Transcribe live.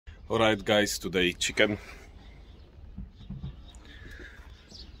Alright guys, today chicken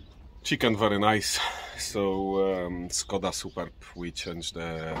very nice. So Skoda Superb, we changed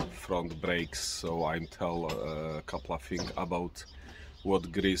the front brakes, so I'm tell a couple of things about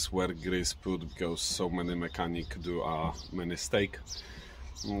what grease, where grease put, because so many mechanic do a mistake.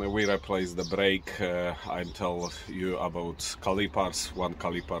 We replace the brake. I'm tell you about calipers. One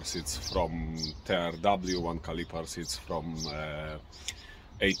calipers it's from TRW, one calipers it's from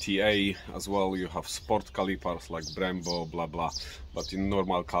ATA as well. You have sport calipers like Brembo, blah blah, but in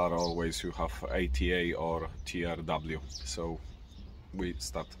normal car always you have ATA or TRW. So we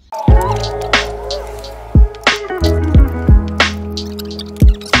start.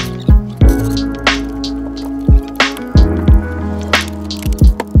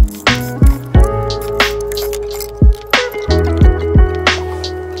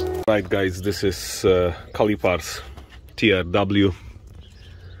 Right guys, this is calipers TRW.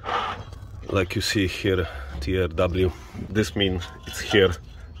 Like you see here, TRW. This means it's here,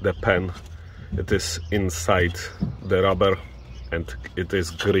 the pen. It is inside the rubber and it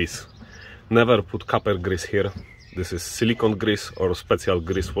is grease. Never put copper grease here. This is silicone grease or special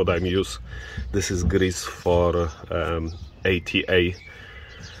grease what I'm use. This is grease for ATA.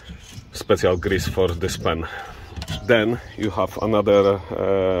 Special grease for this pen. Then you have another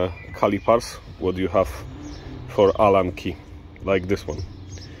calipers what you have for Allen key, like this one.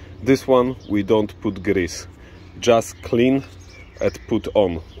 This one we don't put grease, just clean and put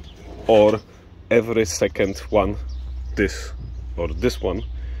on, or every second one, this or this one,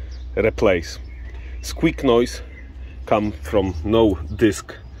 replace. Squeak noise come from no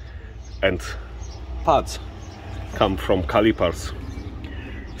disc, and pads come from calipers.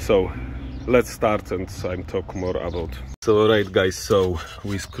 So let's start and I'm talk more about. So alright guys, so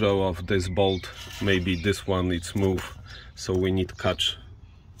we screw off this bolt, maybe this one it's move, so we need catch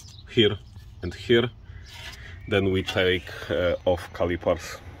here and here. Then we take off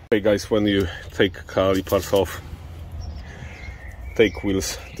calipers. Okay guys, when you take calipers off, take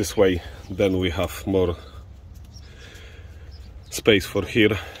wheels this way, then we have more space for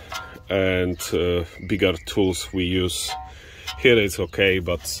here, and bigger tools we use here it's okay,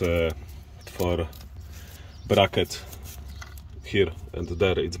 but for bracket here and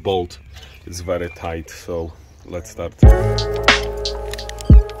there it's bolt, it's very tight. So let's start.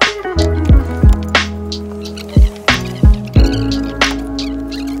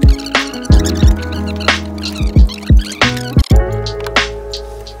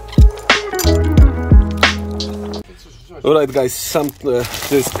 Alright guys, some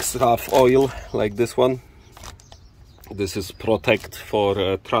discs have oil like this one. This is protect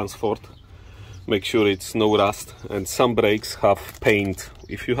for transport. Make sure it's no rust. And some brakes have paint.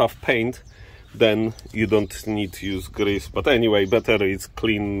 If you have paint, then you don't need to use grease. But anyway, better is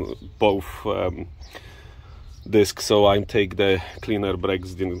clean both discs. So I take the cleaner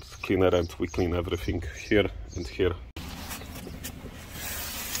brakes, then cleaner, and we clean everything here and here.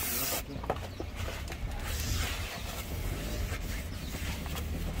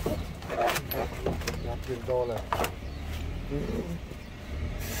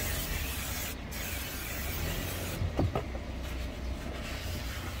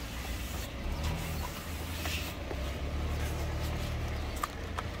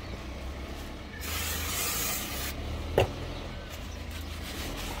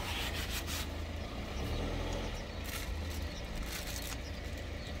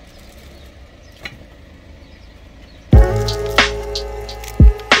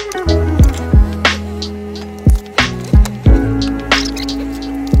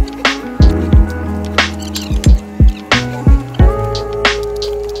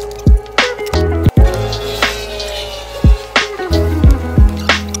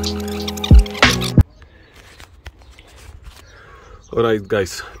 Alright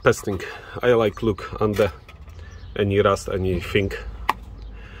guys, testing. I like look under any rust, anything.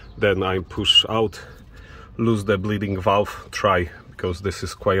 Then I push out, lose the bleeding valve, try, because this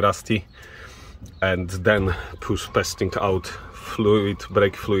is quite rusty. And then push testing out. Fluid,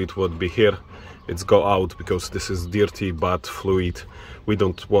 brake fluid would be here. It's go out because this is dirty, but fluid we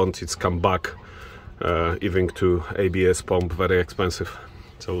don't want it's come back. Even to ABS pump, very expensive.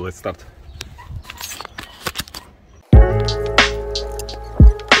 So let's start.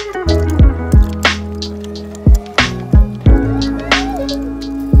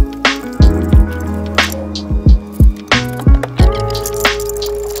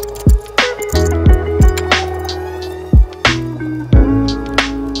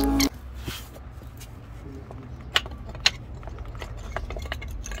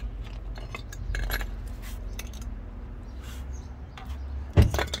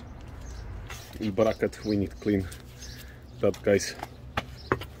 bracket, we need clean that, guys.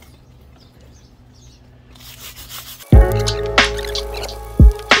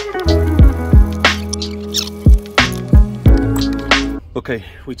 Okay,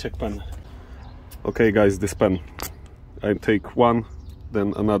 we check pen. Okay guys, this pen, I take one,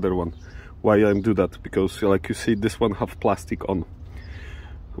 then another one. Why I do that? Because like you see, this one have plastic on.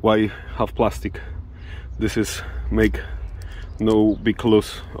 Why have plastic? This is make no big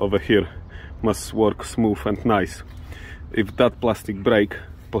loose over here, must work smooth and nice. If that plastic break,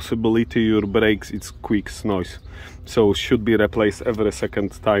 possibility your brakes it's quick noise, so should be replaced every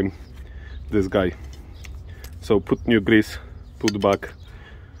second time this guy. So put new grease, put back,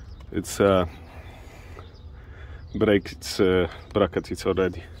 it's brake, it's bracket, it's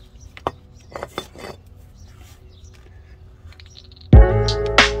already.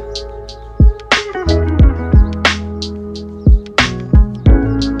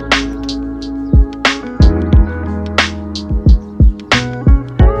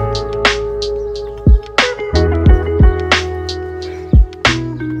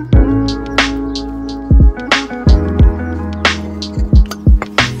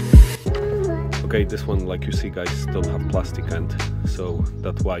 Okay, this one, like you see guys, don't have plastic end, so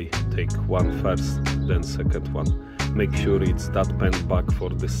that's why take one first, then second one. Make sure it's that pen back for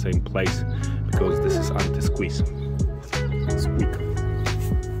the same place, because this is anti-squeeze. Squeak.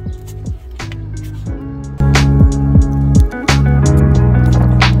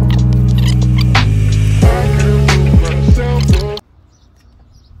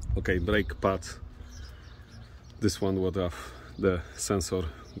 Okay, brake pads. This one would have the sensor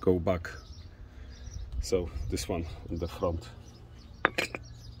go back. So this one in the front.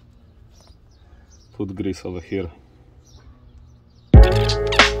 Put grease over here.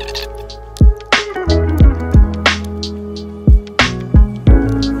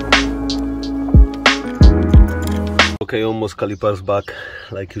 Okay, almost calipers back.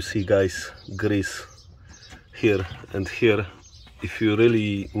 Like you see guys, grease here and here. If you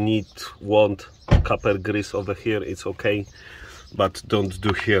really want copper grease over here, it's okay. But don't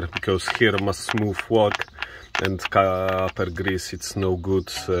do here, because here must smooth work, and copper grease it's no good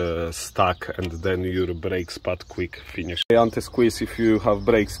stuck, and then your brakes pad quick finish. Anti-squeeze, if you have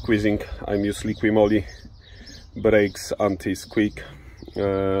brake squeezing, I'm use liquid moly brakes anti-squeeze.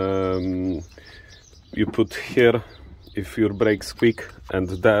 You put here if your brake squeak, and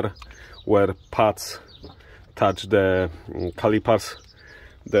there where pads touch the calipers,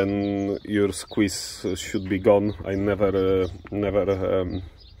 then your squeeze should be gone. I never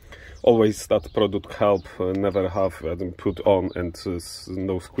always that product help, never have put on and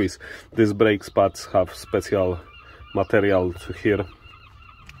no squeeze. These brake pads have special material to here,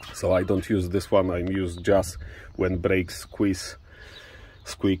 so I don't use this one. I use just when brakes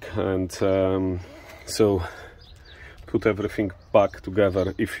squeak, and so put everything back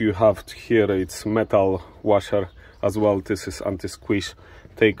together. If you have here, it's metal washer as well, this is anti-squeeze.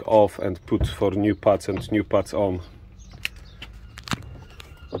 Take off and put for new pads and new pads on.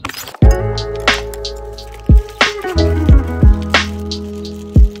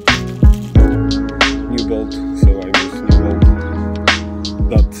 New bolt, so I use new bolt.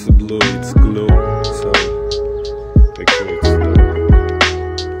 That's blue, it's glue, so make sure it's come out.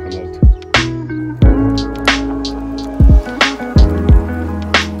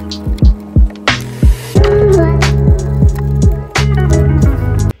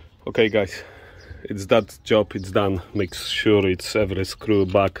 Okay guys, it's that job, it's done. Make sure it's every screw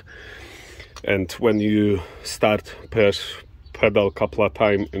back, and when you start, press pedal couple of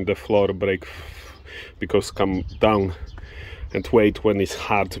times in the floor, brake, because come down, and wait when it's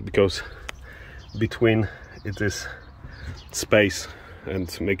hard, because between it is space,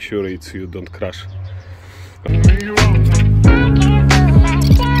 and make sure it's you don't crash.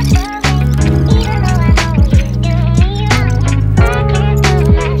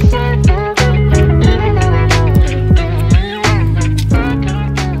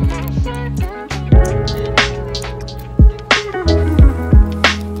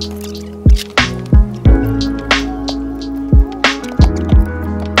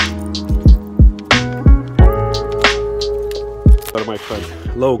 My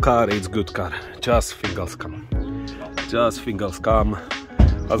friend, low car, it's good car, just fingers come,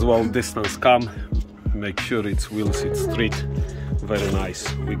 as well distance come, make sure it's wheels, it's straight, very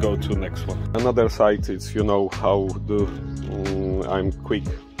nice. We go to next one. Another side, it's, you know how do I'm quick,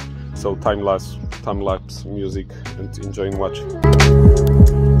 so time lapse music, and enjoying watching.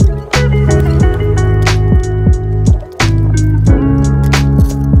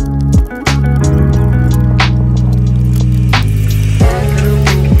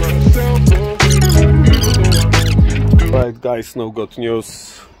 Alright guys, no good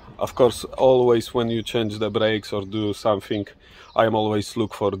news. Of course, always when you change the brakes or do something, I am always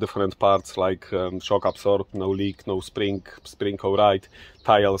look for different parts like shock absorb, no leak, no spring alright,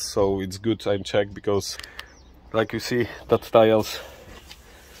 tiles, so it's good I'm check, because like you see that tiles,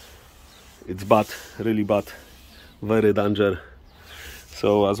 it's bad, really bad, very danger.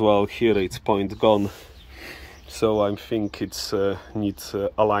 So as well here it's point gone, so I think it's needs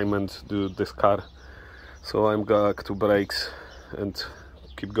alignment to this car. So I'm going to brakes and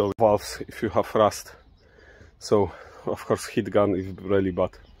keep going. Valves if you have rust, so of course heat gun is really bad,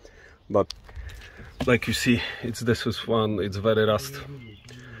 but like you see it's this is one, it's very rust,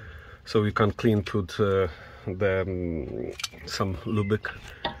 so you can clean, put some lubric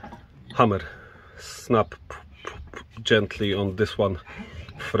hammer, snap gently on this one,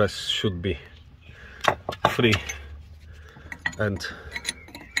 fresh should be free, and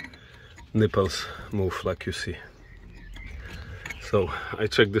nipples move like you see. So I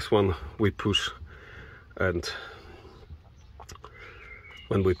check this one, we push, and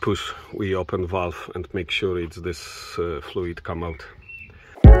when we push we open valve and make sure it's this fluid come out.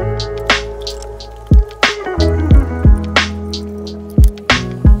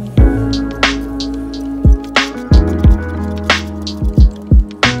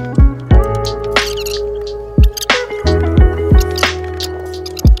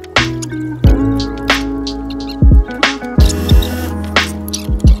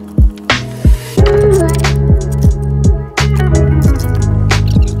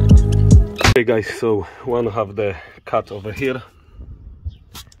 Okay guys, so one have the cut over here,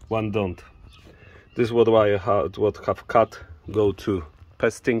 one don't. This is what I have, what have cut go to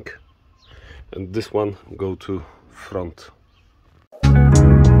pasting, and this one go to front.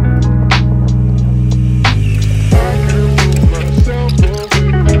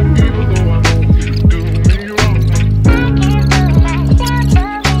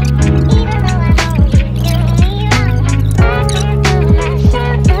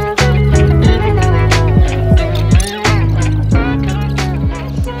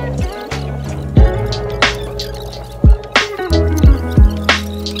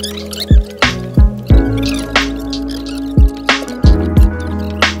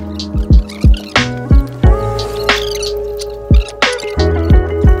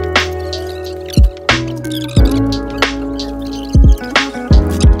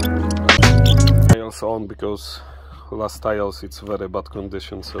 On because last tiles it's very bad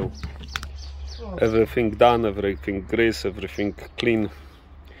condition, so everything done, everything grease, everything clean,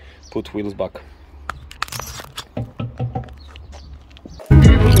 put wheels back.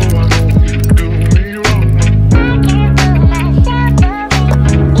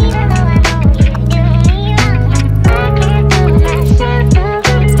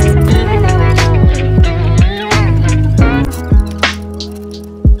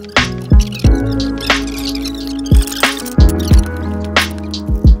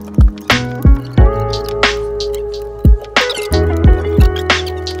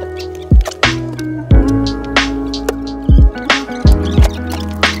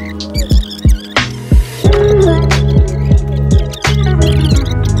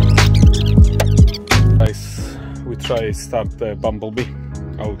 I start the Bumblebee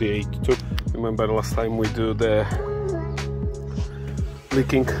Audi A2. Remember last time we do the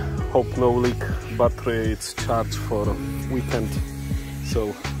leaking, hope no leak, battery it's charged for weekend,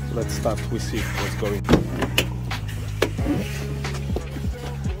 so let's start, we see what's going.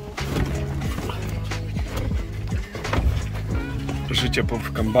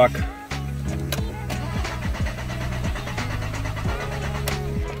 Życie come back.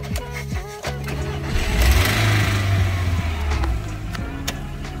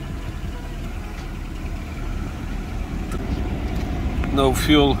 No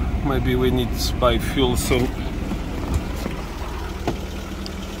fuel, maybe we need to buy fuel soon.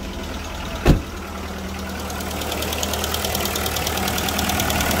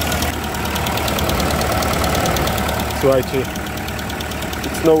 Słuchajcie,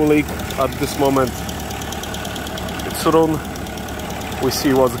 it's no leak at this moment. It's run. We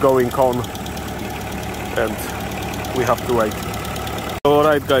see what's going on and we have to wait.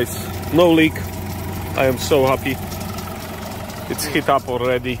 Alright guys, no leak. I am so happy. It's heat up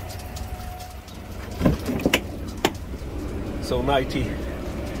already. So 90.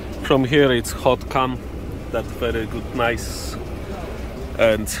 From here it's hot cam. That's very good, nice.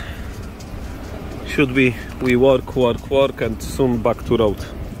 And should be we work and soon back to road.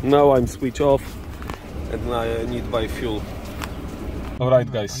 Now I'm switch off and I need buy fuel.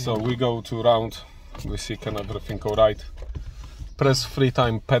 Alright guys, so we go to round. We see can everything alright. press 3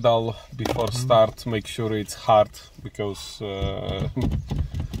 times pedal before start. Make sure it's hard, because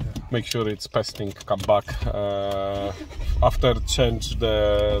make sure it's pasting come back. After change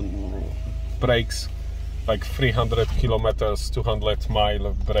the brakes, like 300 kilometers, 200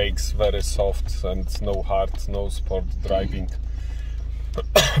 mile brakes, very soft and no hard, no sport driving.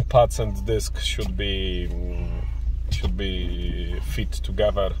 Pads and disc should be fit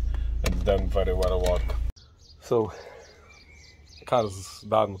together, and then very well work. So car's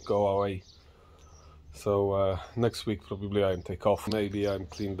done, go away. So next week probably I take off. Maybe I'm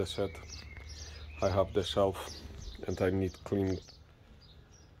clean the shed. I have the shelf and I need clean.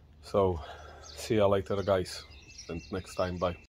 So see you later, guys, and next time, bye.